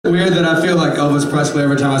Weird that I feel like Elvis Presley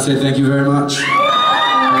every time I say thank you very much.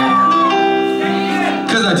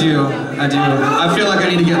 Because I do. I feel like I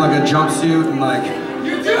need to get like a jumpsuit and like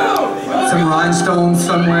some rhinestones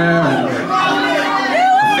somewhere and a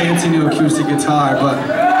fancy new acoustic guitar, but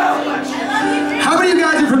how many of you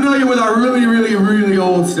guys are familiar with our really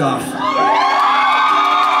old stuff?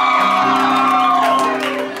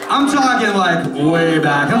 I'm talking like way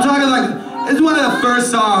back. I'm talking like it's one of the first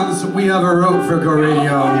songs we ever wrote for Go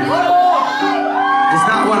Radio. It's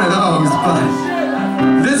not one of those, but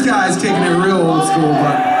this guy's taking it real old school.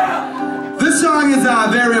 But this song is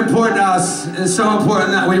very important to us. It's so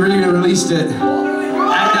important that we re-released it. And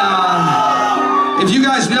if you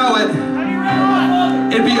guys know it,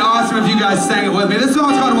 it'd be awesome if you guys sang it with me. This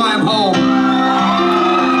song's called Why I'm Home.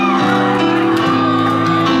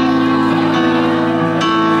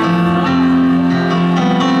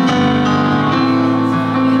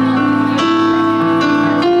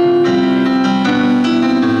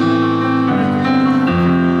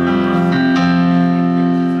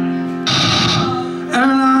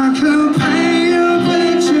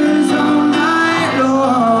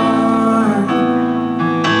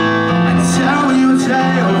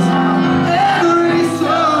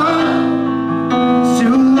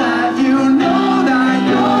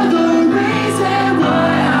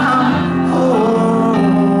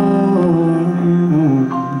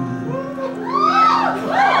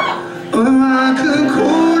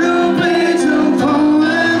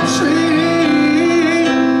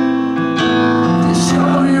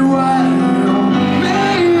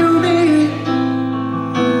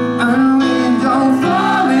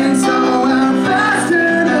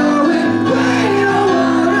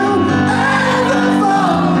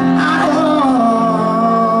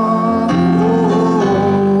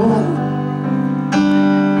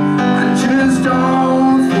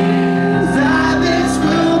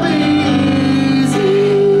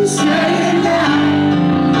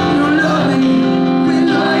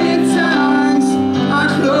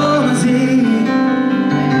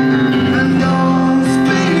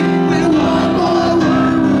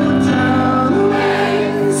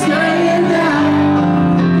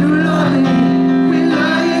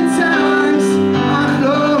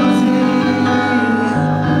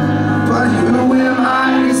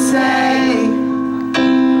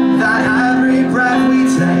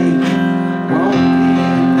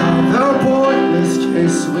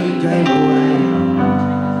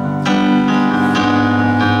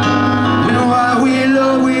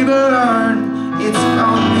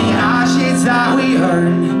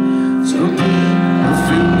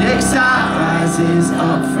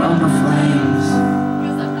 Up from the flames.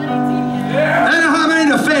 Anaheim, I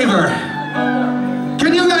need a favor.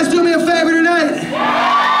 Can you guys do me a favor tonight?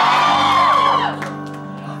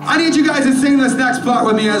 I need you guys to sing this next part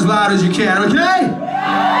with me as loud as you can, okay?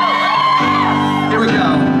 Here we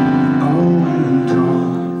go.